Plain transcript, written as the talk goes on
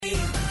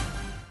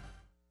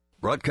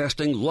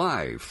Broadcasting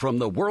live from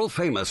the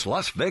world-famous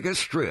Las Vegas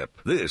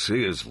Strip, this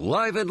is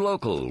Live and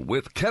Local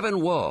with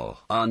Kevin Wall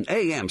on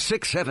AM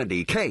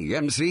 670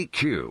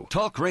 KMZQ.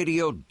 Talk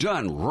radio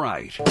done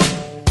right.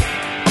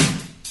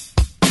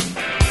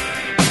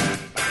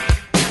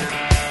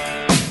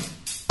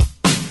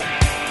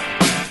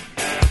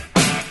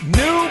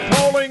 New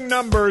polling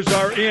numbers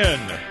are in.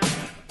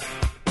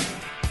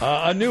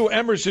 A new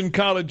Emerson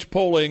College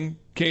polling,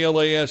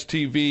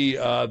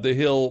 KLAS-TV, The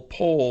Hill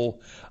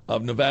poll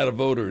of Nevada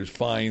voters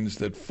finds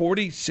that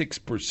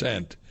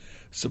 46%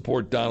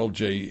 support Donald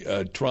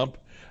J. Trump,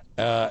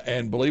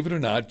 and believe it or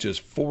not,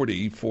 just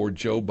 40 for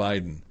Joe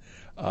Biden.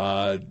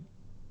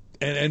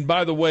 And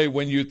by the way,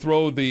 when you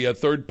throw the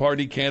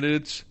third-party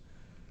candidates,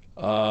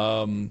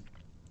 6%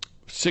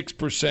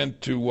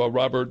 to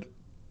Robert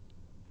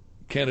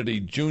Kennedy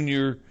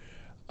Jr.,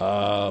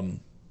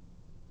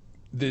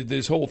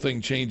 this whole thing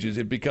changes.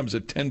 It becomes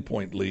a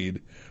 10-point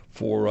lead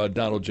for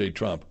Donald J.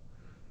 Trump.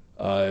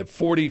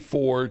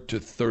 44 to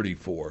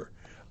 34.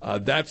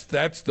 That's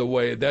the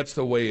way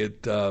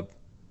it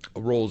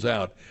rolls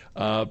out.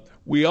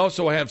 We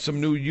also have some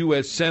new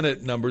U.S.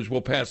 Senate numbers.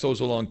 We'll pass those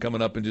along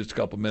coming up in just a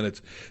couple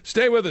minutes.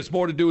 Stay with us.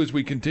 More to do as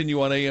we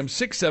continue on AM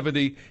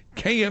 670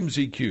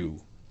 KMZQ.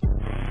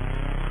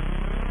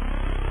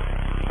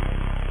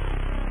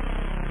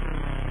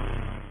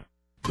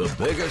 The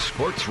biggest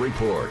sports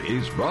report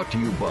is brought to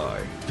you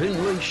by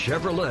Finley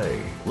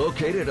Chevrolet,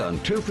 located on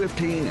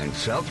 215 and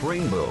South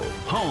Rainbow,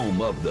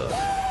 home of the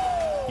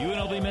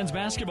UNLV men's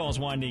basketball is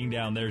winding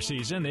down their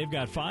season. They've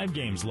got 5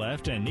 games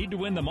left and need to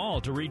win them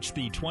all to reach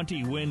the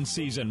 20-win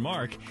season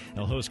mark.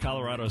 They'll host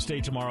Colorado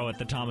State tomorrow at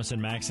the Thomas &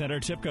 Mack Center.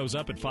 Tip goes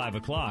up at 5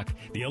 o'clock.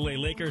 The LA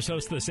Lakers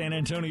host the San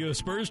Antonio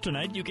Spurs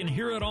tonight. You can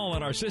hear it all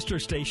on our sister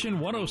station,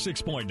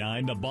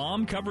 106.9. The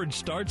Bomb coverage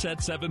starts at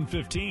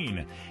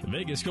 7:15.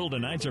 Vegas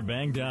Golden Knights are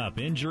banged up.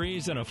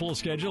 Injuries and a full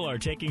schedule are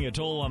taking a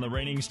toll on the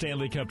reigning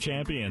Stanley Cup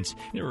champions.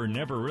 They were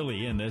never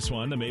really in this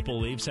one. The Maple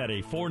Leafs had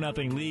a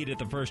 4-0 lead at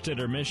the first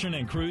intermission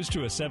and cruise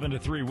to a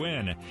 7-3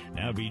 win.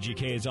 Now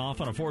VGK is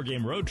off on a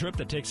 4-game road trip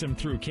that takes him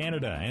through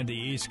Canada and the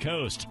East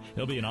Coast.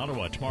 He'll be in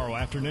Ottawa tomorrow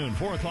afternoon,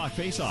 4 o'clock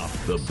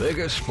face-off. The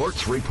biggest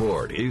sports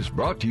report is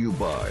brought to you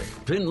by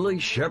Finley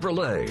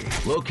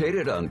Chevrolet,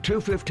 located on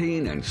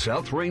 215 and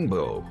South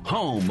Rainbow,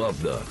 home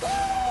of the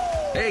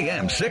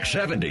AM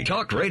 670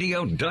 Talk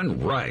Radio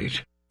done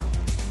right.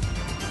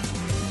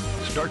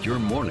 Start your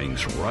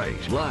mornings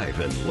right. Live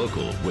and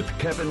local with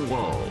Kevin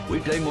Wall.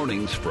 Weekday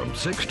mornings from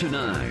 6 to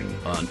 9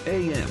 on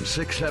AM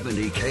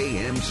 670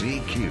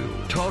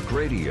 KMZQ. Talk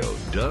radio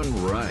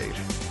done right.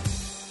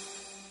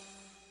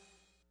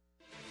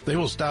 They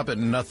will stop at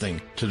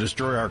nothing to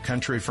destroy our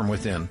country from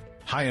within.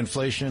 High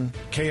inflation,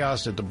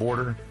 chaos at the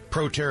border,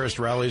 pro-terrorist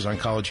rallies on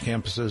college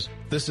campuses.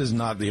 This is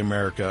not the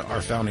America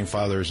our founding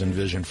fathers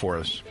envisioned for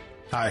us.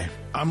 Hi,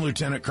 I'm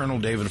Lieutenant Colonel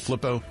David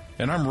Flippo,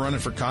 and I'm running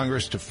for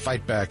Congress to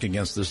fight back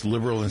against this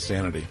liberal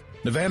insanity.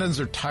 Nevadans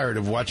are tired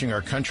of watching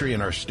our country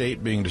and our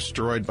state being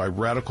destroyed by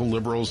radical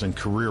liberals and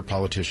career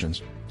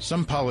politicians.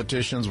 Some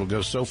politicians will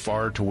go so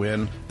far to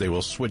win, they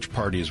will switch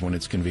parties when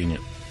it's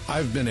convenient.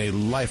 I've been a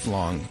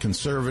lifelong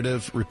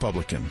conservative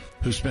Republican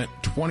who spent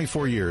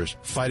 24 years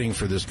fighting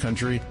for this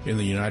country in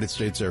the United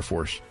States Air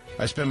Force.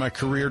 I spent my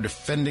career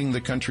defending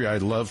the country I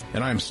love,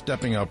 and I am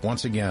stepping up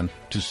once again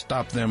to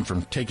stop them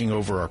from taking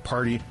over our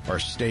party, our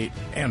state,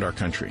 and our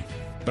country.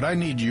 But I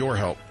need your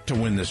help to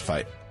win this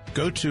fight.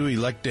 Go to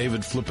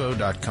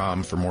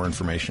electdavidflippo.com for more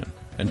information.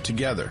 And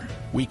together,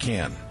 we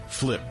can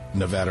flip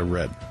Nevada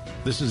red.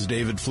 This is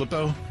David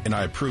Flippo, and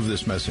I approve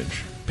this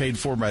message. Paid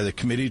for by the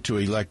Committee to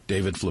Elect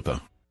David Flippo.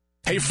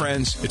 Hey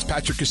friends, it's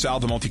Patrick Casal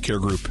of the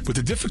Multicare Group. With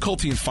the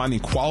difficulty in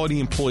finding quality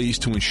employees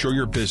to ensure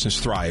your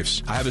business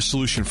thrives, I have a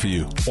solution for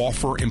you.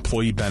 Offer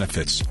employee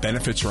benefits.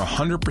 Benefits are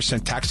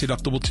 100% tax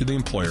deductible to the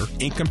employer,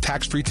 income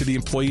tax-free to the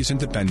employees and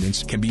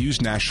dependents, can be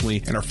used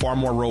nationally, and are far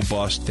more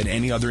robust than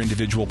any other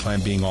individual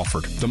plan being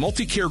offered. The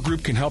Multicare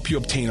Group can help you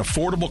obtain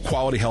affordable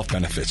quality health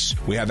benefits.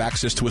 We have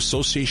access to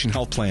association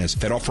health plans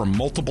that offer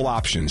multiple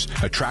options,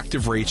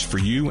 attractive rates for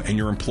you and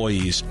your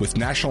employees, with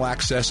national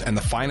access and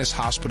the finest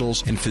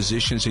hospitals and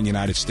physicians in the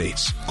United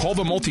States. Call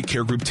the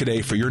Multicare Group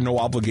today for your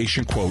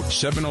no-obligation quote,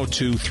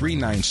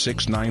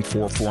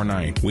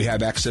 702-396-9449. We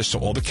have access to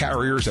all the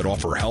carriers that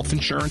offer health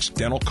insurance,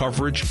 dental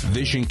coverage,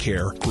 vision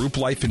care, group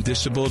life and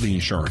disability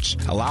insurance.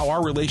 Allow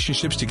our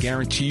relationships to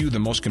guarantee you the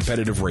most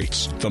competitive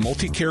rates. The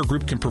Multicare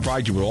Group can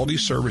provide you with all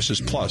these services,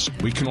 plus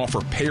we can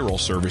offer payroll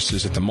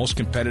services at the most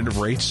competitive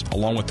rates,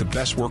 along with the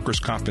best workers'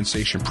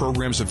 compensation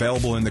programs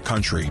available in the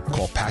country.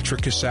 Call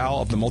Patrick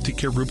Casal of the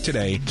Multicare Group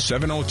today,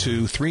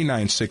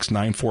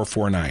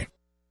 702-396-9449.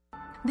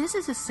 This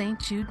is a St.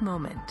 Jude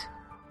moment.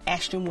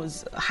 Ashton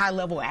was a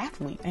high-level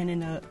athlete, and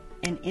in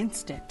an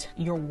instant,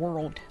 your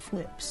world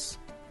flips.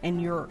 And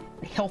your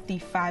healthy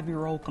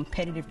 5-year-old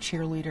competitive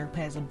cheerleader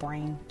has a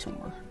brain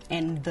tumor.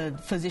 And the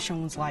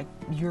physician was like,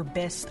 your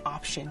best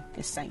option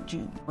is St.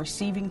 Jude.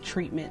 Receiving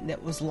treatment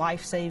that was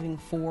life-saving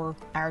for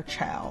our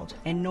child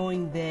and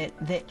knowing that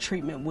that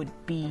treatment would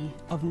be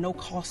of no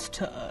cost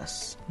to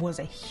us was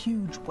a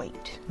huge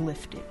weight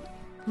lifted.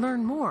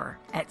 Learn more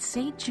at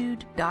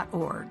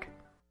stjude.org.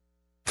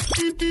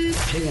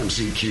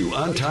 KMZQ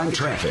on-time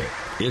traffic.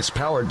 It's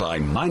powered by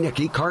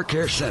Meineke Car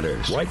Care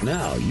Centers. Right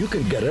now, you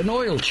can get an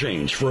oil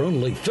change for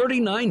only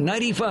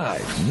 $39.95.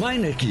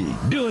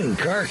 Meineke, doing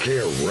car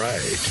care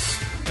right.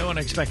 No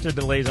unexpected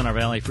delays on our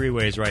Valley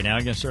freeways right now.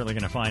 You're certainly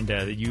going to find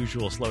the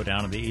usual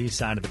slowdown on the east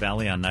side of the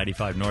Valley on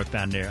 95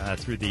 northbound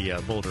through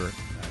the Boulder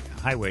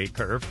Highway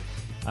curve.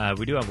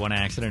 We do have one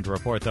accident to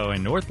report, though,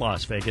 in North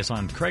Las Vegas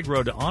on Craig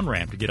Road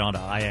on-ramp to get onto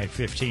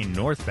I-15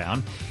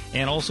 northbound.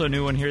 And also a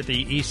new one here at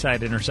the east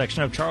side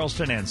intersection of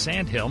Charleston and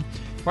Sandhill.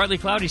 Partly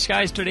cloudy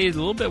skies today, a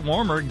little bit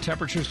warmer, and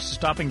temperatures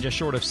stopping just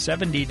short of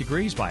 70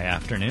 degrees by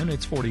afternoon.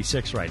 It's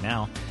 46 right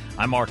now.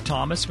 I'm Mark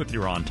Thomas with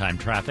your on-time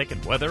traffic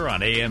and weather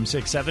on AM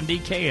 670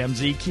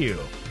 KMZQ.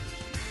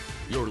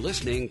 You're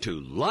listening to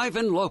Live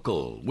and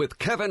Local with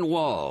Kevin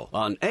Wall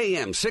on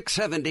AM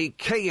 670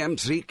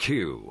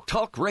 KMZQ.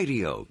 Talk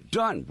radio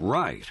done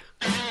right.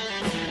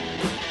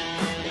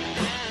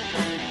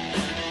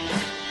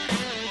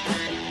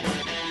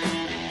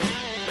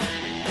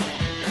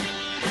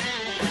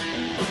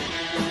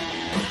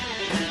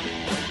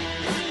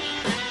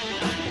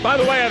 By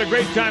the way, I had a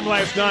great time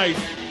last night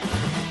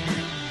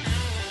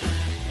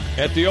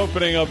at the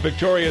opening of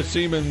Victoria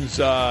Siemens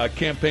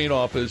campaign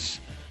office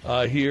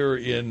here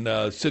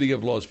in city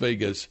of Las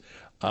Vegas.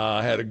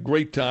 I had a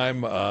great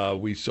time.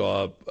 We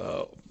saw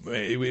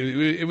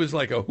it was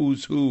like a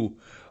who's who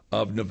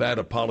of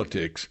Nevada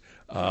politics.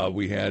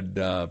 We had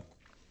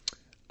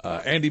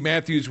Andy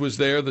Matthews was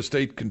there, the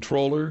state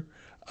controller.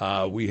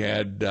 We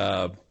had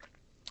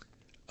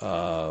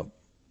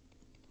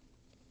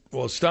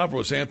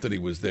Stavros Anthony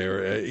was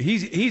there.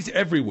 He's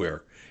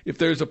everywhere. If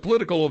there's a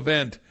political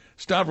event,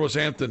 Stavros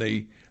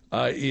Anthony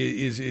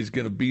is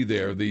going to be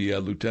there, the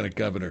lieutenant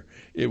governor.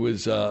 It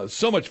was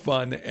so much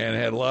fun, and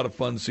had a lot of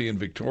fun seeing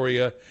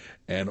Victoria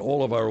and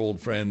all of our old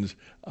friends.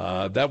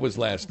 That was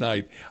last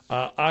night.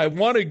 I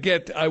want to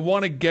get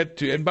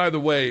to. And by the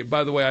way,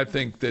 I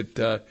think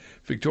that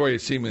Victoria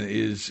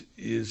Siemens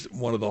is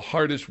one of the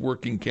hardest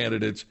working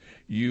candidates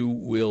you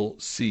will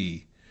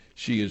see.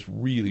 She is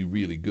really,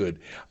 really good.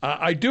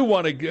 I do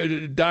want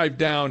to dive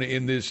down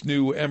in this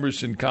new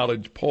Emerson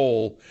College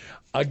poll.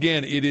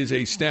 Again, it is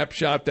a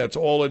snapshot. That's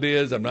all it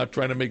is. I'm not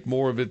trying to make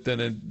more of it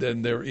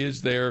than there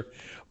is there.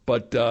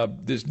 But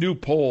this new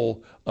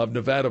poll of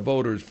Nevada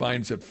voters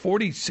finds that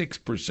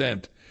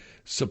 46%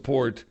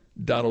 support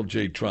Donald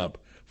J. Trump.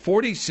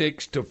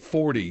 46 to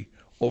 40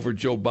 over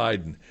Joe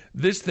Biden.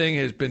 This thing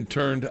has been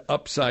turned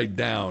upside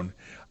down.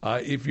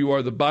 If you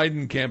are the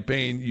Biden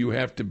campaign, you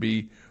have to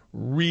be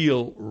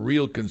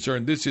real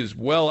concerned. This is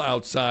well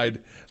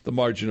outside the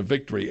margin of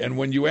victory. And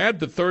when you add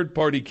the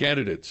third-party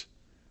candidates,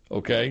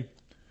 okay,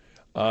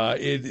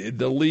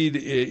 the lead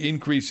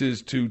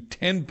increases to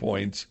 10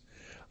 points,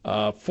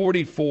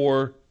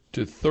 44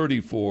 to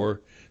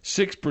 34.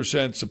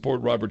 6%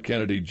 support Robert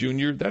Kennedy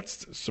Jr.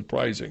 That's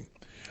surprising.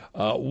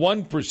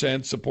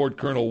 1% support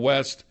Colonel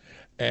West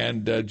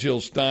and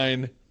Jill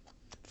Stein.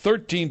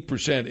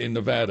 13% in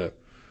Nevada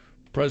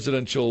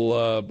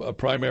presidential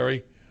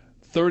primary.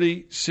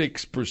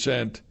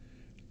 36%,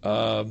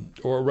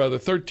 or rather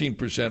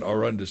 13%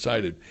 are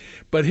undecided.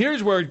 But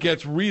here's where it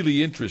gets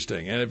really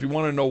interesting. And if you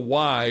want to know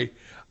why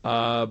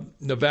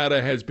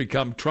Nevada has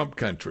become Trump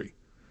country,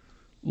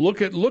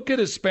 look at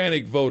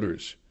Hispanic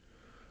voters.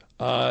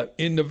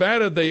 In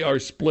Nevada, they are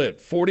split.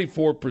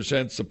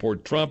 44%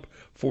 support Trump,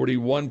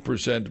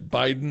 41%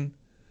 Biden.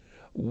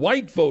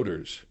 White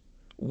voters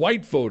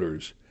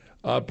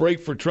break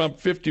for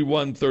Trump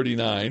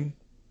 51-39.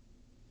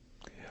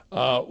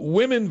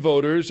 Women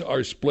voters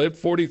are split.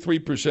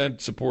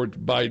 43%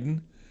 support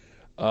Biden,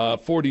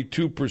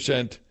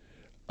 42%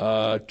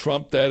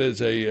 Trump. That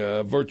is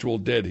a virtual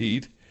dead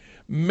heat.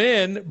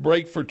 Men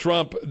break for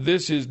Trump.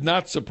 This is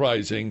not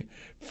surprising.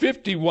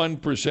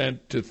 51%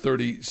 to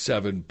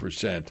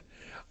 37%.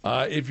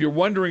 If you're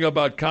wondering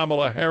about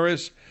Kamala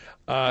Harris,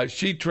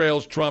 she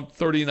trails Trump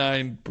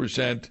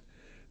 39%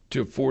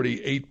 to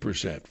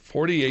 48%.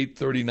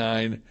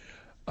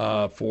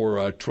 48-39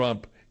 for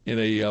Trump in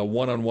a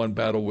one-on-one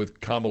battle with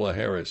Kamala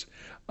Harris.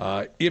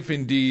 If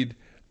indeed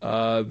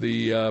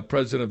the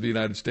President of the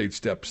United States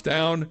steps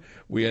down,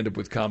 we end up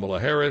with Kamala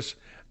Harris,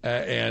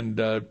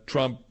 and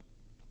Trump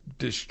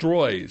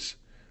destroys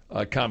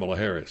Kamala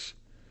Harris,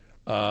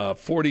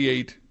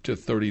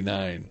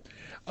 48-39.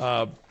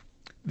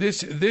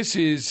 This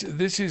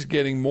is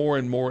getting more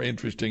and more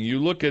interesting. You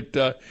look at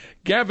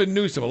Gavin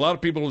Newsom. A lot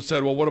of people have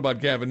said, "Well, what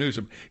about Gavin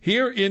Newsom?"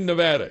 Here in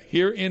Nevada,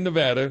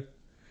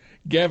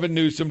 Gavin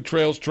Newsom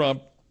trails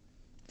Trump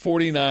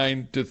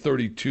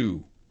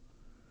 49-32,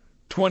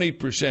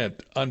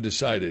 20%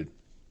 undecided.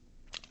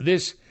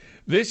 This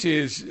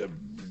is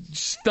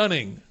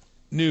stunning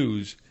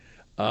news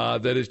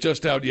that is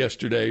just out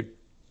yesterday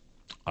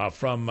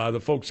from the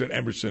folks at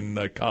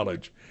Emerson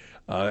College.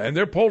 And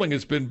their polling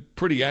has been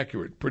pretty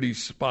accurate, pretty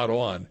spot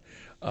on.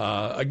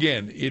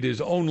 Again, it is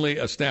only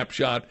a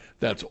snapshot.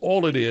 That's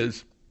all it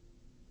is.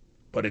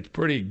 But it's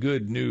pretty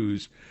good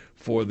news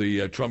for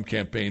the Trump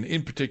campaign,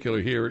 in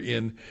particular here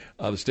in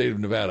the state of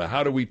Nevada.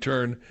 How do we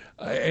turn?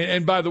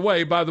 And by the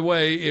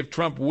way, if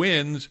Trump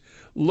wins,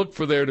 look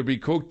for there to be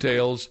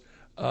coattails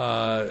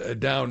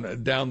down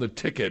the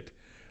ticket.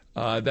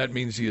 That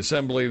means the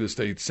Assembly, the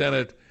state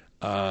Senate,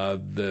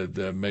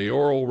 the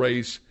mayoral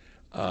race.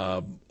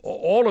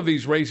 All of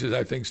these races,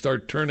 I think,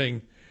 start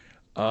turning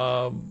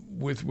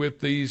with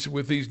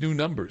these new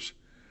numbers.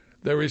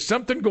 There is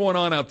something going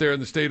on out there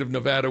in the state of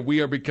Nevada. We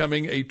are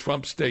becoming a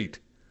Trump state.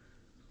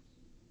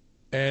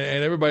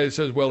 And everybody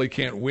says, well, he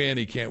can't win.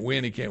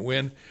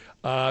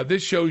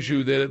 This shows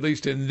you that at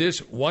least in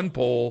this one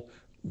poll,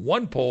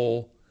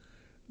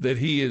 that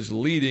he is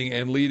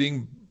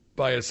leading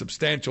by a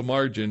substantial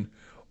margin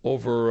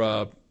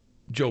over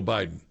Joe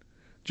Biden.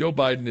 Joe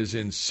Biden is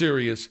in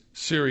serious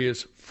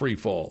free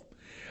fall.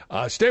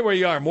 Stay where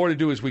you are. More to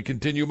do as we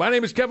continue. My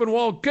name is Kevin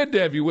Wall. Good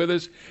to have you with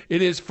us.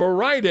 It is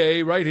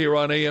Friday right here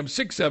on AM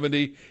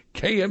 670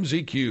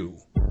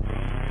 KMZQ.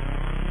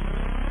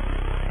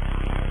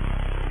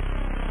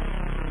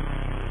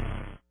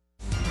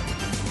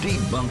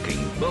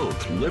 Debunking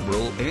both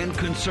liberal and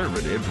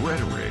conservative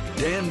rhetoric.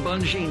 Dan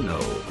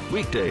Bongino.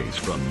 Weekdays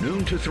from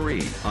noon to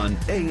 3 on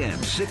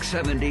AM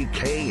 670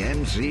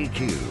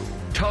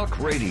 KMZQ. Talk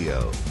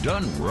radio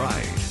done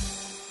right.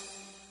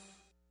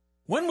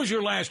 When was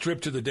your last trip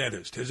to the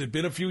dentist? Has it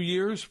been a few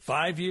years?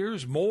 5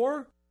 years?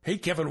 More? Hey,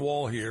 Kevin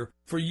Wall here.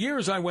 For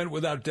years I went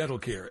without dental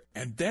care,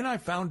 and then I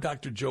found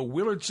Dr. Joe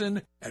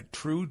Willardson at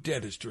True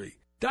Dentistry.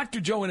 Dr.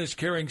 Joe and his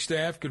caring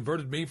staff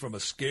converted me from a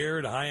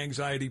scared,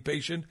 high-anxiety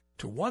patient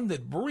to one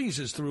that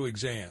breezes through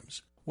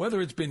exams.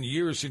 Whether it's been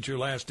years since your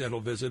last dental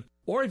visit,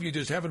 or if you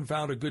just haven't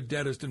found a good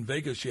dentist in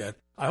Vegas yet,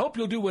 I hope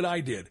you'll do what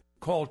I did.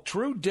 Call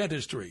True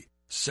Dentistry,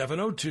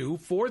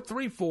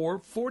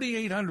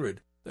 702-434-4800.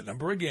 The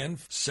number again,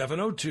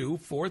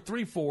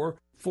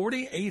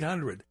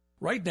 702-434-4800.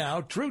 Right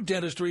now, True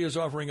Dentistry is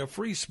offering a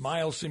free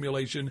smile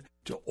simulation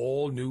to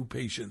all new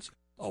patients.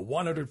 A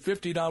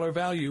 $150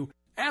 value,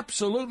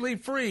 absolutely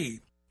free.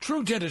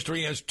 True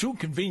Dentistry has 2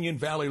 convenient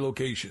Valley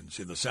locations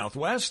in the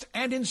Southwest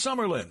and in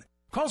Summerlin.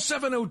 Call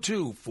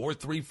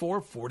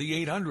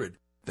 702-434-4800.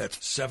 That's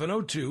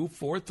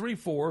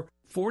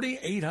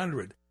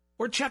 702-434-4800.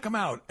 Or check them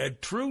out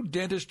at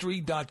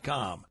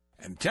TrueDentistry.com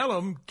and tell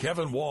them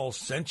Kevin Wall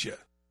sent you.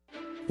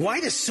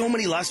 Why do so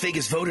many Las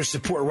Vegas voters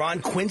support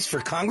Ron Quince for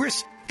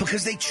Congress?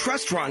 Because they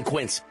trust Ron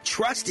Quince.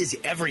 Trust is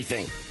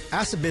everything.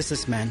 As a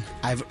businessman,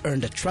 I've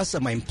earned the trust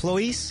of my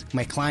employees,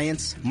 my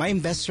clients, my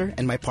investor,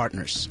 and my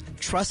partners.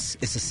 Trust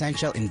is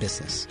essential in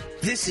business.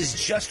 This is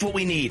just what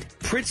we need.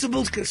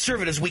 Principled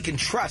conservatives we can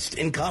trust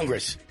in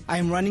Congress. I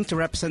am running to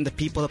represent the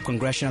people of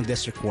Congressional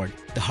District Ward,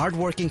 the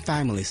hardworking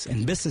families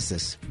and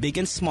businesses, big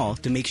and small,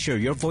 to make sure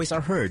your voice are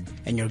heard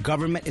and your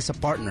government is a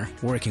partner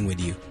working with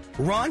you.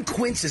 Ron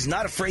Quince is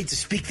not afraid to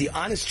speak the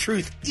honest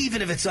truth,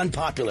 even if it's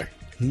unpopular.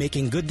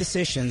 Making good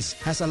decisions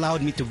has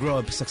allowed me to grow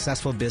a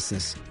successful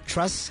business.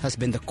 Trust has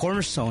been the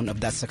cornerstone of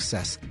that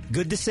success.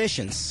 Good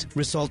decisions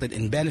resulted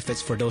in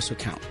benefits for those who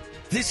count.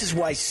 This is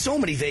why so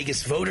many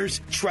Vegas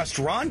voters trust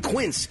Ron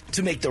Quince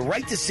to make the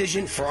right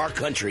decision for our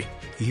country.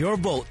 Your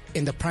vote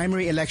in the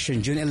primary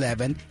election June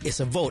 11 is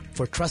a vote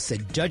for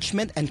trusted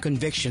judgment and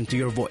conviction to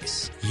your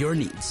voice, your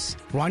needs.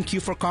 Ron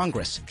Q for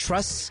Congress.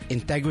 Trust,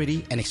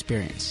 integrity, and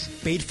experience.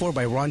 Paid for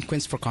by Ron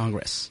Quince for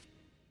Congress.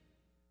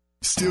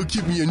 Still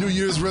keeping your New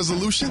Year's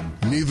resolution?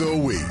 Neither are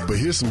we. But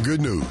here's some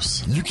good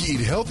news. You can eat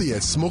healthy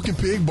at Smoking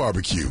Pig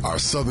Barbecue. Our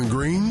southern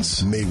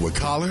greens made with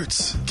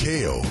collards,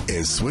 kale,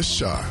 and Swiss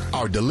chard.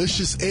 Our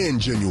delicious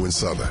and genuine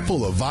southern,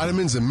 full of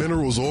vitamins and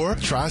minerals. Or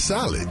try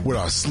salad with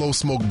our slow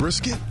smoked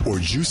brisket or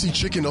juicy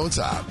chicken on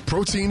top.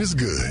 Protein is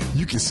good.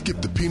 You can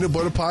skip the peanut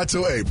butter pie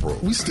till April.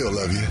 We still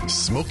love you.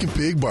 Smoking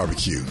Pig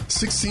Barbecue.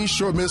 16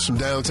 short minutes from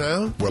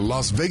downtown, where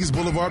Las Vegas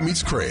Boulevard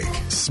meets Craig.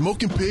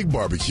 Smoking Pig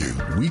Barbecue.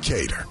 We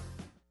cater.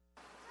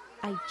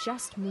 I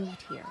just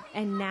moved here,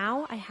 and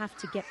now I have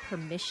to get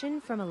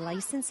permission from a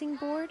licensing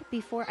board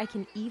before I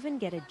can even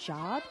get a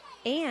job,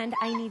 and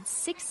I need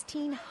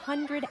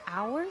 1,600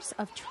 hours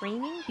of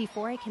training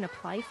before I can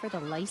apply for the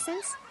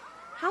license?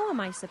 How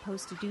am I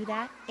supposed to do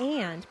that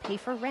and pay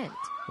for rent?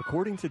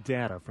 According to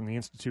data from the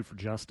Institute for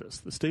Justice,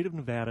 the state of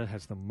Nevada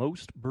has the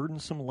most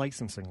burdensome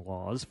licensing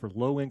laws for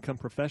low-income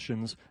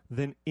professions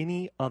than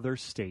any other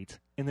state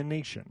in the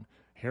nation.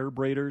 Hair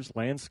braiders,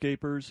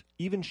 landscapers,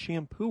 even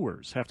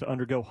shampooers have to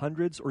undergo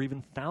hundreds or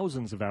even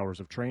thousands of hours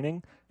of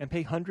training and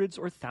pay hundreds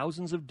or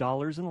thousands of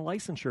dollars in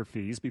licensure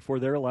fees before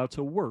they're allowed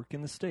to work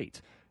in the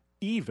state,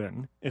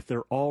 even if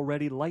they're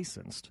already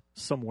licensed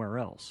somewhere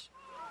else.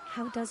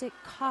 How does it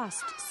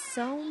cost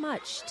so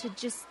much to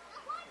just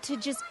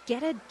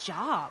get a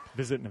job?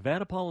 Visit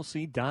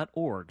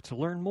nevadapolicy.org to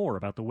learn more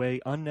about the way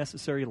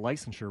unnecessary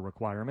licensure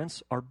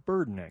requirements are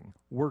burdening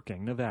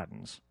working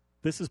Nevadans.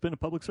 This has been a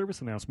public service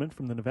announcement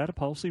from the Nevada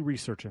Policy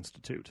Research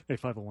Institute, a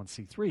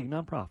 501c3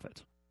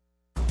 nonprofit.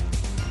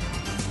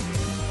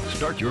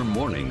 Start your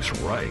mornings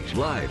right.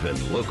 Live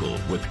and local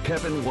with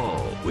Kevin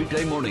Wall.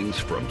 Weekday mornings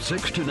from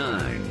 6 to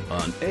 9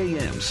 on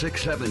AM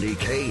 670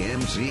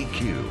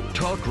 KMZQ.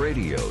 Talk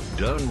radio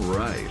done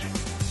right.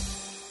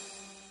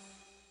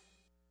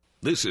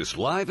 This is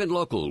Live and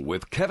Local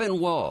with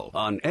Kevin Wall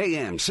on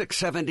AM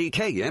 670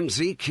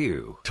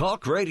 KMZQ.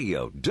 Talk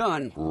radio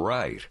done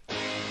right.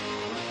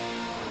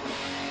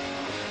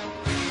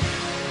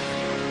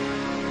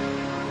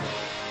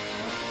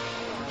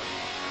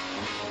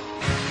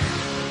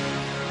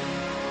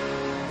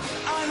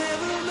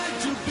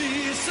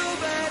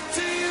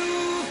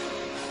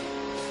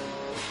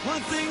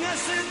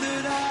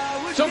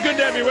 So good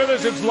to have you with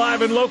us. It's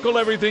Live and Local,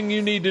 everything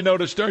you need to know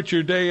to start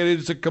your day. It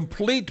is a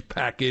complete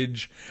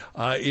package.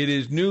 It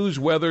is news,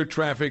 weather,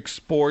 traffic,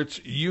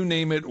 sports, you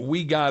name it,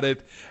 we got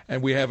it,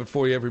 and we have it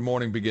for you every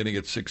morning beginning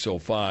at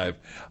 6:05.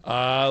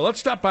 Let's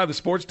stop by the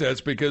sports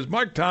desk because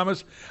Mark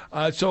Thomas,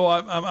 so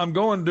I'm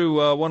going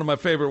to one of my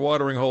favorite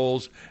watering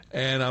holes,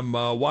 and I'm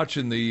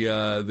watching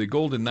the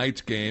Golden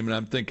Knights game, and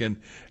I'm thinking,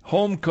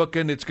 home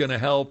cooking, it's going to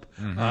help.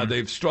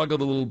 They've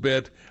struggled a little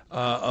bit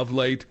of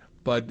late,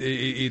 but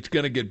it's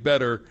going to get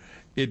better.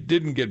 It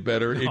didn't get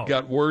better. No. It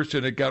got worse,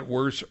 and it got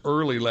worse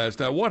early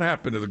last night. What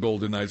happened to the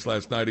Golden Knights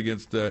last night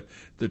against the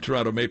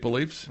Toronto Maple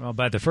Leafs? Well,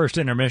 by the first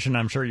intermission,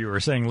 I'm sure you were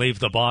saying leave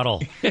the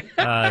bottle.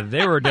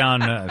 They were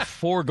down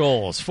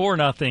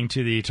 4-0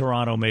 to the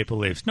Toronto Maple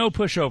Leafs. No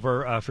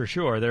pushover for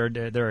sure.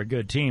 They're a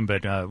good team,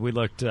 but we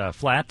looked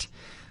flat,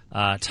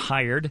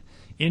 tired,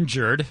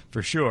 injured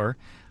for sure.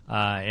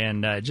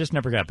 And it just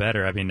never got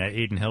better. I mean,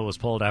 Aiden Hill was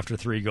pulled after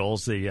 3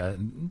 goals. The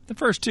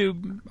first 2,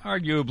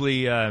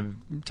 arguably,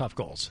 tough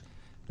goals.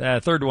 The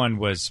third one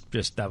was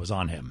that was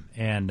on him.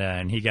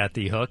 And he got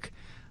the hook.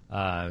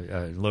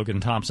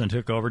 Logan Thompson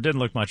took over. Didn't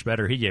look much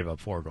better. He gave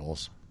up 4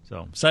 goals.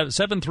 So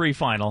 7-3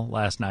 final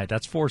last night.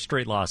 That's 4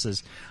 straight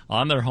losses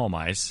on their home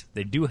ice.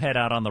 They do head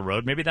out on the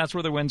road. Maybe that's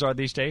where their wins are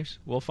these days.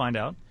 We'll find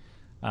out.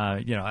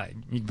 You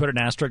can put an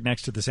asterisk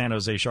next to the San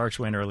Jose Sharks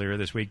win earlier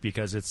this week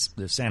because it's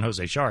the San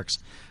Jose Sharks.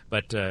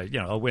 But,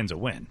 a win's a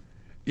win.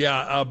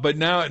 Yeah, but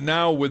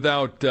now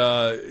without,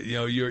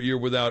 you're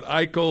without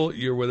Eichel,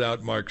 you're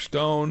without Mark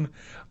Stone.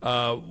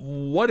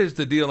 What is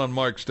the deal on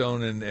Mark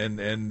Stone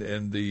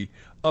and the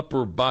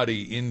upper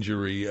body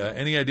injury?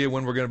 Any idea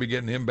when we're going to be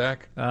getting him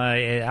back?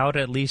 Out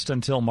at least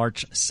until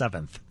March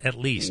 7th, at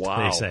least,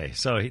 wow. They say.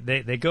 So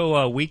they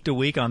go week to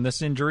week on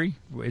this injury,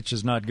 which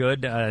is not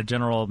good.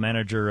 General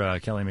Manager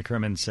Kelly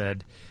McCrimmon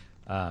said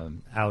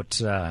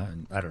out, I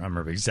don't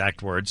remember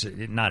exact words,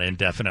 not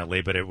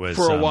indefinitely, but it was...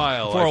 For a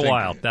while. For a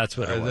while, that's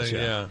what it was,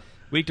 yeah.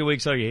 Week to week,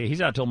 so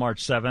he's out till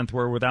March 7th.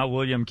 We're without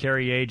William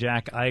Carrier,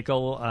 Jack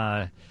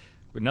Eichel.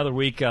 Another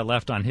week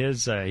left on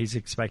his. He's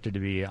expected to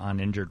be on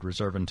injured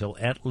reserve until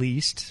at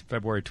least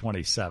February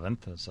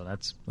 27th, so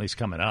that's at least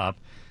coming up.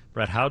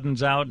 Brett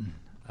Howden's out.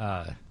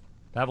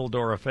 Pavel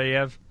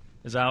Dorofeyev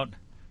is out.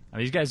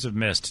 These guys have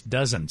missed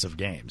dozens of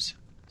games,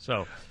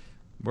 so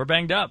we're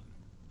banged up.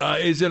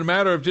 Is it a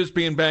matter of just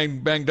being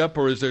banged up,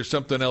 or is there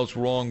something else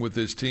wrong with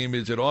this team?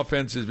 Is it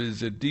offense?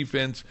 Is it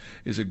defense?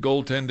 Is it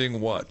goaltending?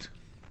 What?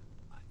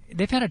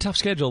 They've had a tough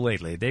schedule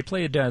lately. They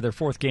played their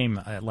 4th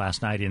game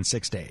last night in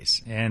 6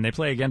 days, and they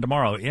play again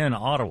tomorrow in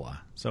Ottawa.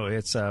 So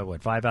it's,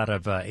 5 out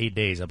of 8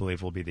 days, I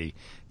believe, will be the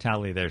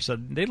tally there. So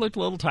they looked a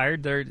little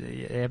tired.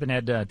 They haven't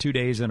had 2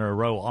 days in a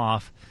row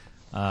off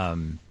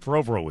for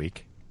over a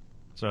week.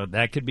 So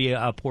that could be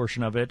a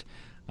portion of it.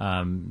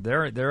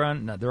 They're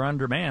on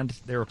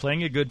demand. They were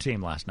playing a good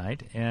team last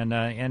night,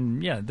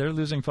 and yeah, they're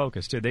losing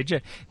focus too.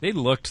 They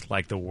looked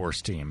like the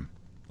worst team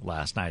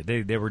last night.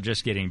 They were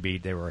just getting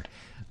beat. They were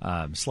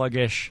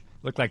sluggish.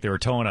 Looked like they were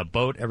towing a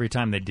boat every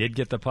time they did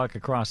get the puck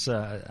across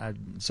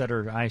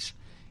center ice.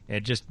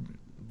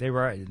 They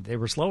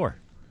were slower.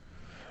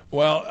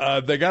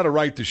 Well, they got to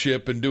right the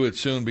ship and do it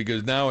soon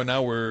because now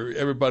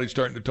everybody's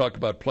starting to talk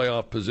about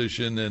playoff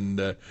position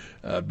and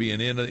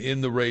being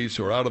in the race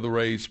or out of the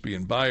race,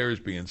 being buyers,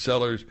 being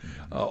sellers,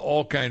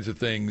 all kinds of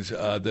things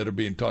that are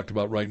being talked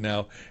about right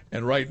now.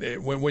 And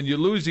when you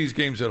lose these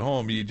games at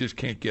home, you just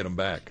can't get them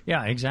back.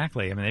 Yeah,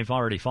 exactly. I mean, they've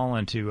already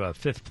fallen to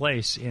 5th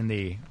place in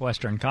the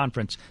Western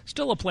Conference.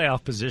 Still a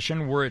playoff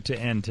position were it to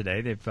end today.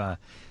 They've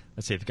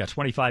got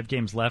 25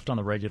 games left on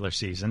the regular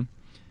season.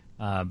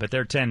 But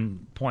they're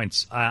 10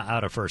 points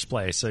out of first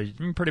place, so you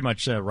can pretty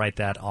much write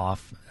that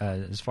off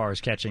as far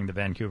as catching the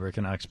Vancouver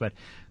Canucks. But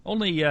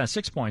only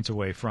 6 points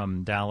away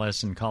from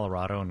Dallas and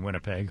Colorado and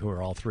Winnipeg, who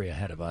are all 3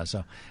 ahead of us.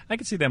 So I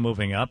could see them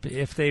moving up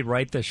if they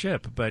right the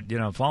ship. But,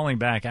 falling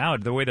back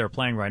out, the way they're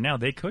playing right now,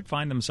 they could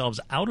find themselves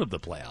out of the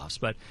playoffs.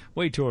 But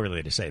way too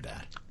early to say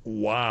that.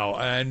 Wow.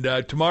 And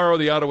tomorrow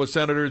the Ottawa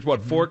Senators,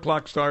 4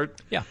 o'clock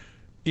start? Yeah.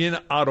 In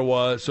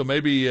Ottawa, so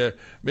maybe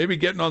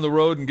getting on the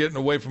road and getting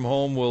away from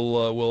home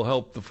will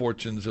help the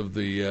fortunes of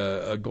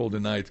the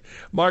Golden Knights.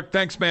 Mark,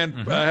 thanks, man.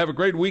 Have a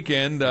great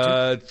weekend.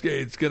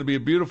 It's going to be a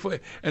beautiful,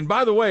 and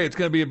by the way, it's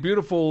going to be a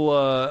beautiful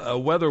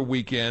weather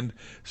weekend.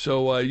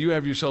 So you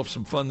have yourself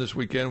some fun this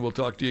weekend. We'll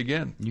talk to you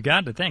again. You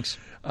got it. Thanks.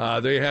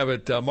 There you have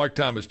it. Mark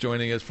Thomas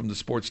joining us from the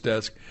Sports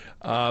Desk.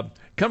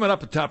 Coming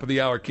up at the top of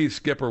the hour, Keith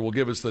Skipper will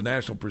give us the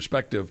national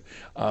perspective.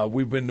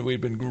 We've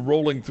been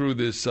rolling through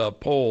this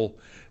poll,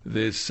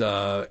 this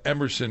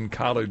Emerson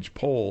College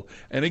poll,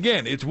 and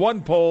again, it's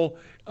one poll.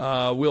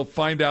 We'll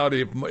find out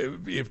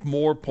if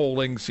more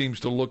polling seems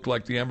to look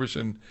like the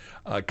Emerson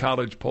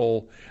College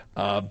poll.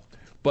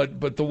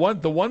 But the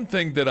one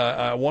thing that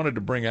I wanted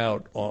to bring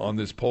out on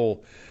this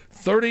poll,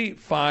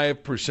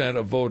 35%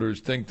 of voters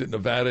think that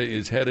Nevada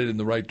is headed in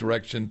the right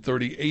direction.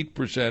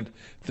 38%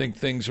 think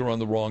things are on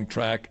the wrong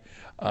track.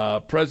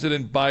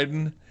 President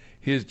Biden,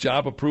 his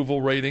job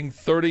approval rating,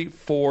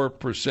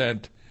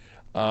 34%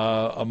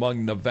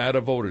 among Nevada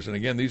voters. And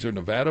again, these are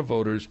Nevada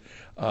voters.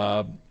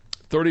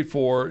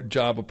 34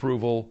 job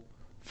approval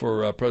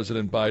for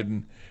President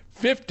Biden.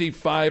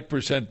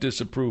 55%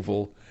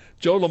 disapproval.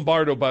 Joe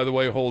Lombardo, by the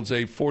way, holds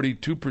a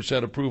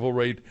 42% approval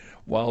rate,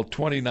 while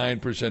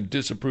 29%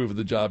 disapprove of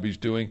the job he's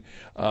doing.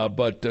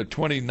 But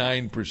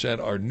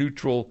 29% are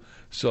neutral,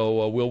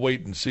 so we'll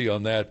wait and see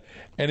on that.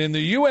 And in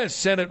the U.S.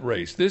 Senate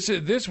race,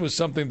 this was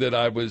something that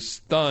I was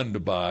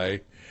stunned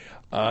by.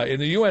 In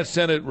the U.S.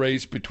 Senate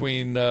race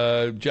between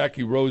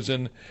Jackie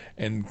Rosen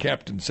and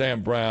Captain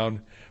Sam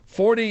Brown,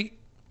 40%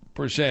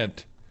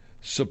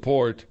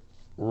 support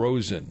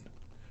Rosen.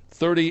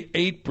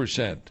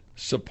 38%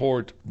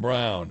 support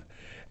Brown.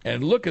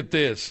 And look at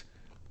this,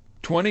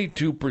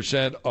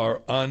 22%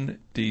 are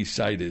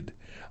undecided.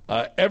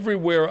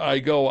 Everywhere I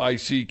go, I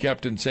see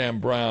Captain Sam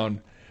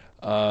Brown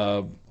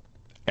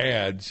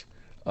ads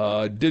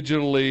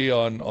digitally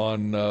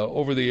on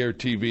over-the-air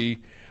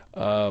TV.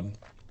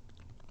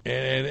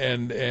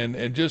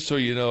 And just so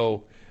you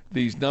know,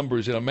 these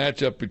numbers in a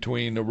matchup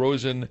between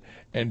Rosen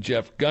and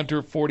Jeff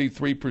Gunter,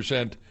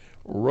 43%,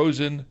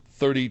 Rosen,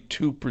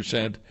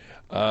 32%,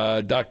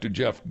 Dr.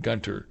 Jeff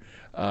Gunter.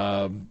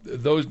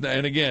 Those,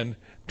 and again,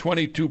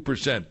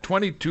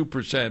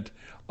 22%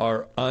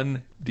 are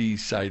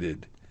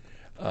undecided.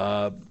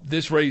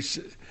 This race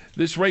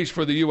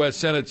for the U.S.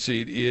 Senate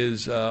seat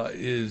is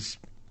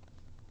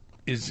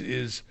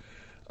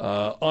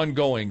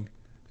ongoing,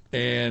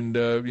 and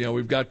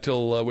we've got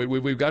till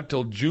we've got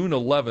till June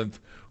 11th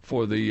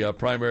for the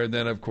primary, and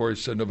then of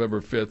course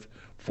November 5th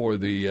for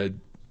the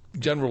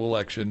general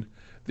election,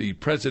 the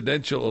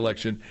presidential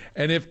election,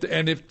 and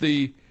if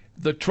the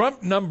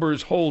Trump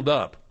numbers hold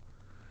up,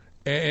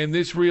 and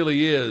this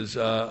really is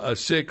a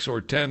 6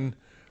 or 10%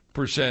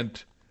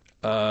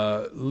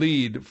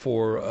 lead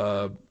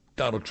for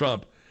Donald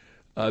Trump,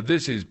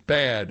 this is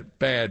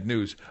bad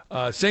news.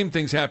 Same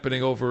thing's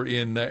happening over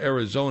in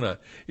Arizona.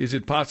 Is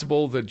it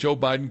possible that Joe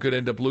Biden could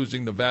end up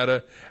losing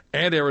Nevada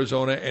and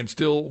Arizona and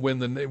still win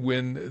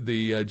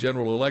the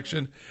general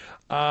election?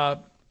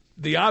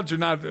 The odds are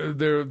not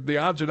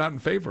in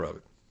favor of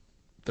it.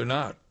 They're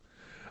not.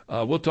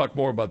 We'll talk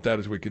more about that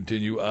as we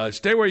continue.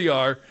 Stay where you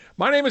are.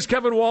 My name is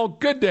Kevin Wall.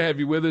 Good to have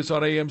you with us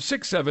on AM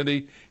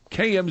 670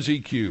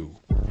 KMZQ.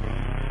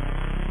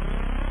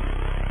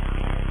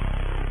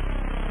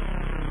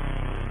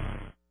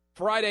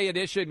 Friday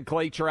edition,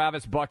 Clay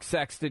Travis, Buck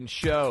Sexton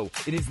Show.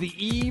 It is the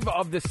eve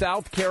of the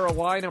South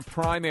Carolina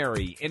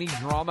primary. Any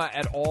drama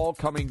at all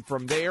coming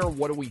from there?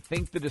 What do we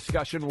think the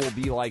discussion will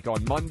be like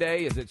on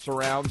Monday as it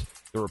surrounds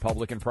the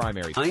Republican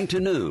primary? 9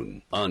 to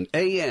noon on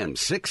AM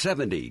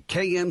 670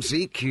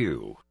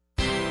 KMZQ.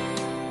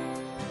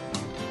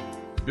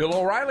 Bill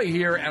O'Reilly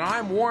here, and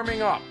I'm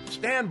warming up.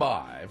 Stand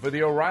by for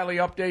the O'Reilly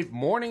Update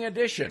Morning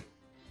Edition.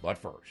 But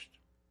first,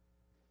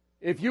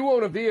 if you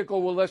own a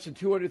vehicle with less than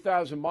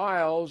 200,000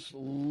 miles,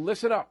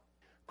 listen up.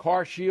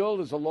 Car Shield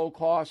is a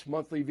low-cost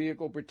monthly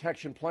vehicle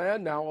protection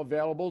plan now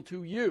available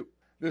to you.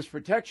 This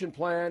protection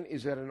plan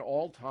is at an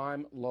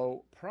all-time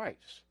low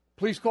price.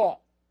 Please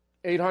call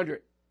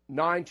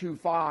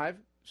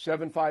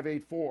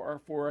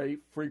 800-925-7584 for a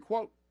free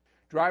quote.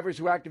 Drivers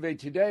who activate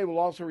today will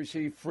also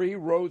receive free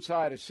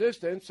roadside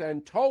assistance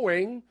and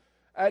towing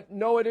at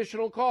no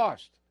additional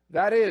cost.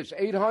 That is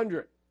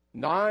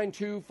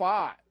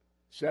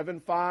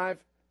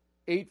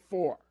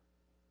 800-925-7584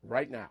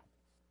 right now.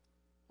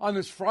 On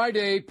this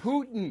Friday,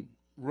 Putin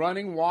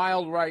running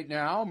wild right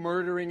now,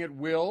 murdering at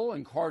will,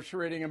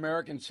 incarcerating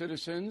American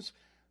citizens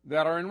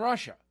that are in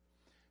Russia.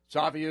 It's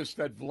obvious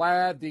that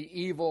Vlad, the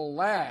evil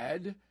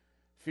lad,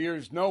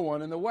 fears no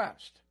one in the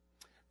West.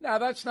 Now,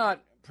 that's not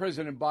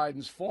President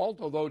Biden's fault,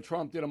 although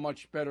Trump did a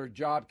much better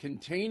job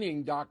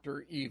containing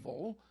Dr.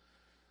 Evil.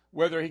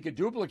 Whether he could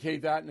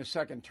duplicate that in a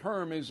second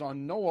term is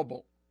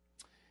unknowable.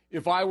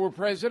 If I were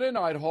president,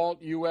 I'd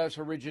halt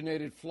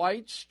U.S.-originated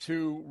flights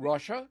to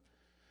Russia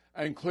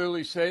and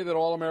clearly say that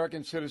all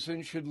American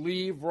citizens should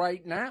leave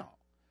right now.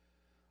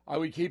 I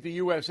would keep the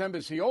U.S.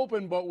 Embassy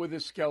open, but with a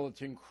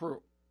skeleton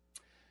crew.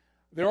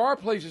 There are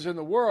places in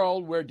the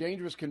world where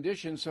dangerous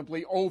conditions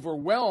simply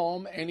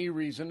overwhelm any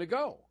reason to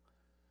go.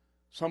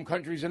 Some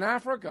countries in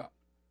Africa,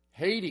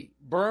 Haiti,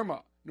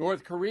 Burma,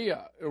 North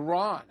Korea,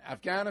 Iran,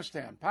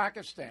 Afghanistan,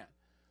 Pakistan,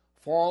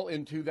 fall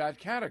into that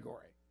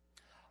category.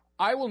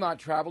 I will not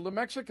travel to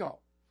Mexico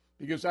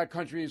because that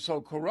country is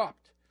so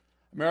corrupt.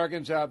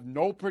 Americans have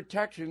no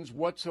protections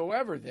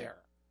whatsoever there.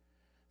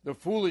 The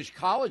foolish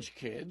college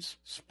kids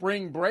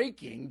spring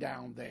breaking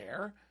down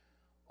there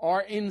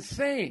are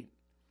insane.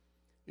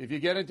 If you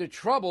get into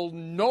trouble,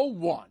 no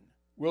one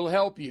will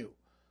help you.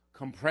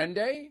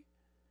 Comprende?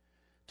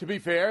 To be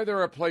fair,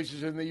 there are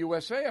places in the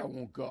USA I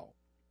won't go.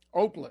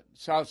 Oakland,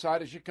 south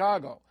side of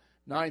Chicago,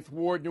 9th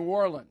Ward, New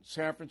Orleans,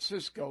 San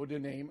Francisco, to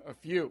name a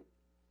few.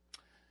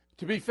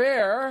 To be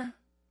fair,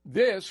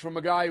 this from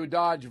a guy who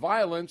dodged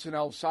violence in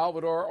El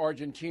Salvador,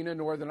 Argentina,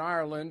 Northern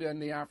Ireland,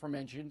 and the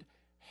aforementioned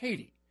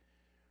Haiti.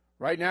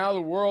 Right now,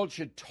 the world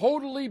should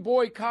totally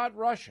boycott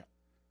Russia.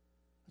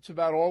 That's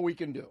about all we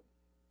can do.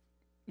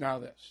 Now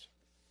this.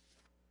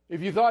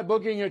 If you thought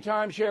booking your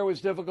timeshare was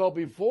difficult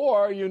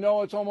before, you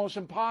know it's almost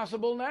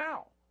impossible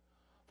now.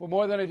 For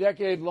more than a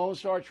decade, Lone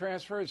Star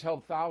Transfer has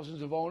helped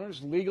thousands of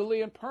owners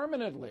legally and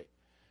permanently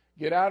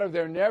get out of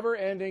their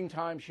never-ending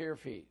timeshare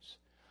fees.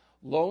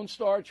 Lone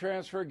Star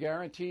Transfer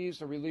guarantees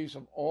the release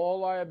of all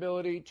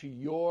liability to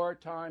your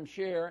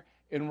timeshare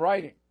in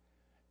writing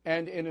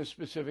and in a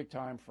specific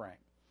time frame.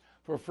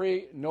 For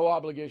free,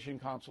 no-obligation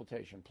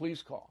consultation,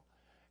 please call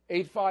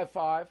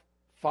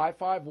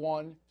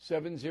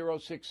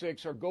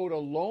 855-551-7066 or go to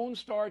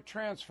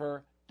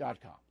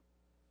LoneStarTransfer.com.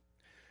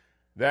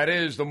 That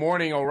is the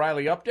Morning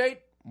O'Reilly Update.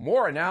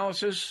 More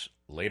analysis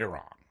later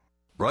on.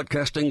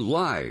 Broadcasting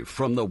live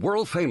from the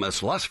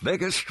world-famous Las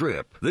Vegas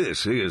Strip,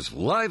 this is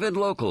Live and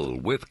Local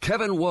with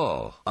Kevin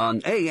Wall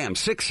on AM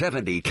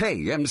 670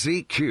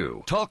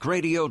 KMZQ. Talk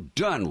radio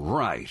done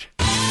right.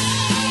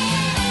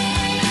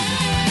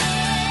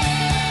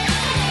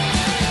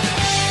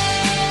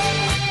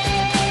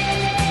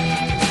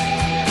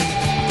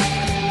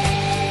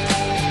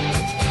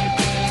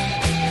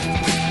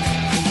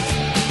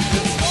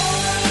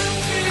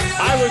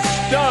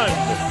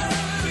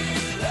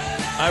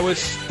 I was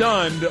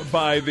stunned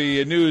by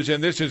the news,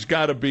 and this has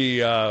got to be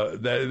a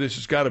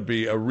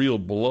real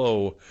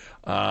blow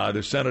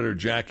to Senator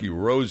Jackie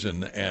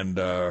Rosen and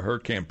her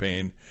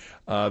campaign.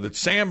 That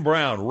Sam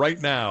Brown right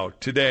now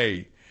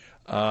today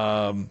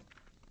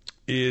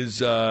is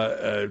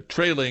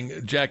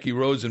trailing Jackie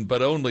Rosen,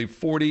 but only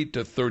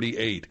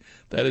 40-38.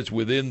 That is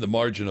within the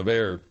margin of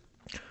error.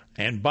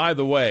 And by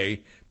the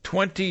way,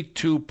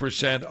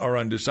 22% are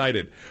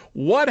undecided.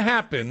 What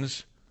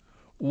happens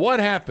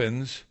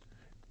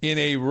in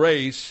a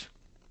race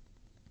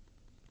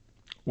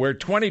where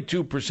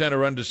 22%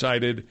 are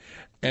undecided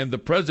and the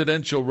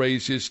presidential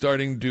race is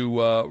starting to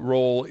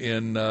roll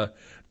in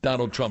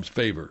Donald Trump's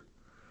favor?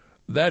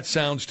 That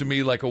sounds to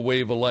me like a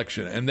wave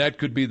election, and that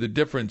could be the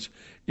difference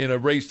in a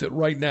race that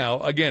right now,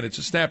 again, it's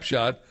a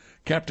snapshot,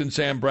 Captain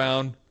Sam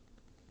Brown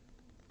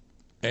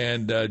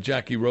and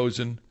Jackie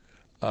Rosen,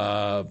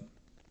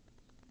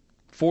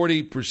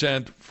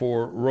 40%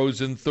 for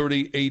Rosen,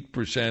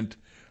 38%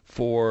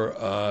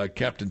 for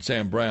Captain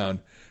Sam Brown,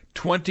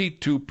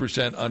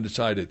 22%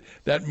 undecided.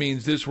 That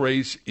means this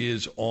race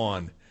is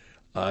on.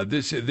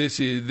 This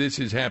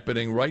is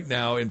happening right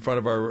now in front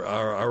of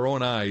our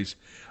own eyes.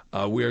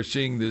 We are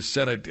seeing this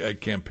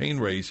Senate campaign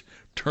race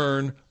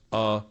turn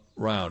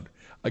around.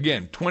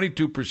 Again,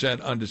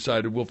 22%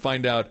 undecided. We'll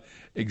find out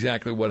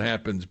exactly what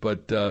happens,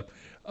 but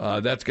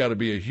that's got to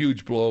be a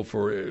huge blow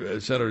for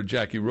Senator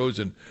Jackie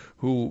Rosen,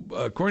 who,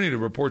 according to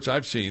reports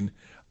I've seen,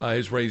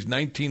 has raised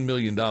 $19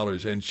 million,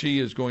 and she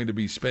is going to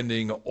be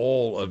spending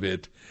all of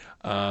it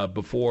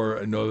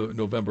before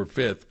November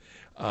 5th.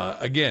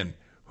 Again,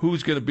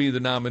 who's going to be the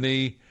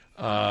nominee?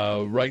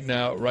 Right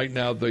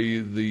now,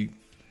 the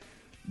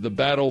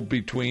battle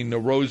between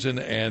Rosen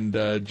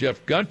and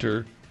Jeff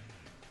Gunter,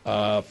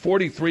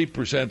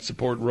 43%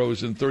 support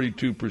Rosen,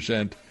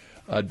 32%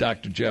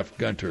 Dr. Jeff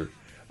Gunter.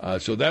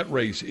 So that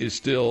race is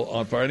still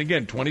on fire. And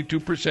again,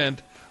 22%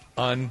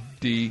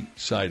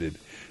 undecided.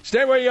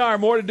 Stay where you are.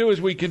 More to do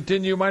as we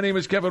continue. My name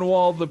is Kevin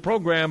Wall. The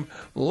program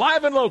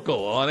Live and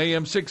Local on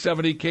AM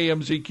 670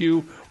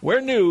 KMZQ,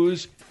 where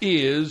news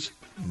is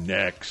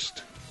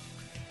next.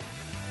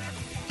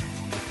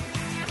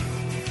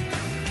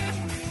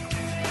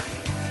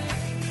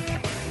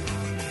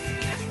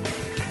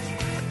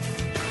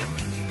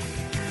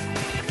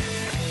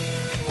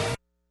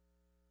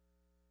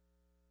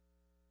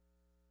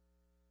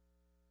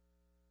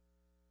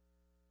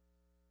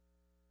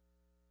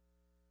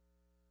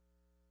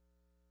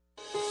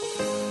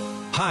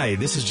 Hi,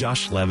 this is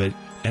Josh Levitt,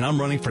 and I'm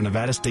running for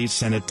Nevada State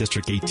Senate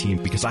District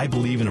 18 because I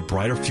believe in a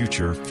brighter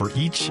future for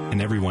each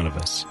and every one of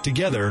us.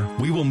 Together,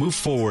 we will move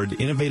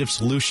forward innovative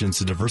solutions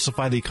to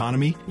diversify the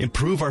economy,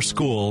 improve our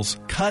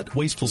schools, cut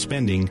wasteful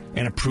spending,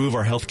 and improve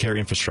our healthcare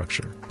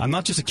infrastructure. I'm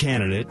not just a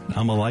candidate,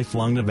 I'm a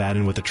lifelong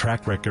Nevadan with a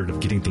track record of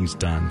getting things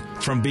done.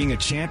 From being a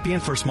champion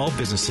for small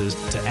businesses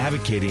to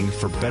advocating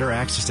for better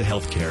access to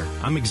healthcare,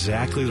 I'm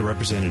exactly the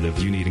representative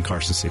you need in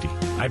Carson City.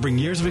 I bring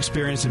years of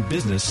experience in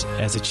business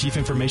as a chief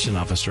information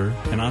officer,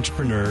 an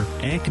entrepreneur,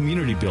 and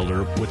community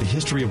builder with a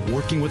history of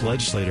working with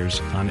legislators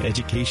on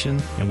education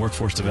and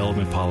workforce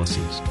development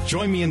policies.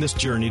 Join me in this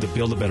journey to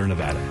build a better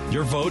Nevada.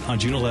 Your vote on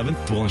June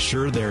 11th will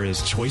ensure there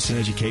is choice in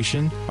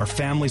education, our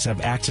families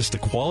have access to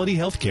quality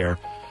health care,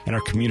 and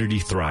our community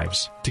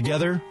thrives.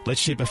 Together, let's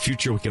shape a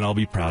future we can all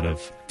be proud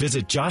of.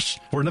 Visit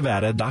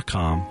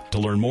joshfornevada.com to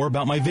learn more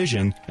about my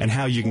vision and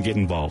how you can get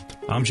involved.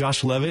 I'm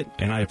Josh Levitt,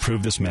 and I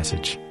approve this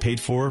message. Paid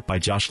for by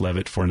Josh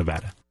Levitt for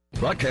Nevada.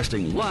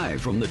 Broadcasting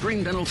live from the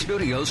Dream Dental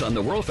Studios on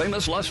the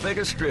world-famous Las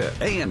Vegas Strip.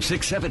 AM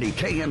 670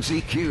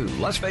 KMZQ,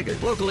 Las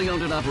Vegas. Locally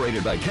owned and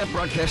operated by Kemp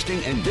Broadcasting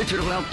and Digital Outdoor.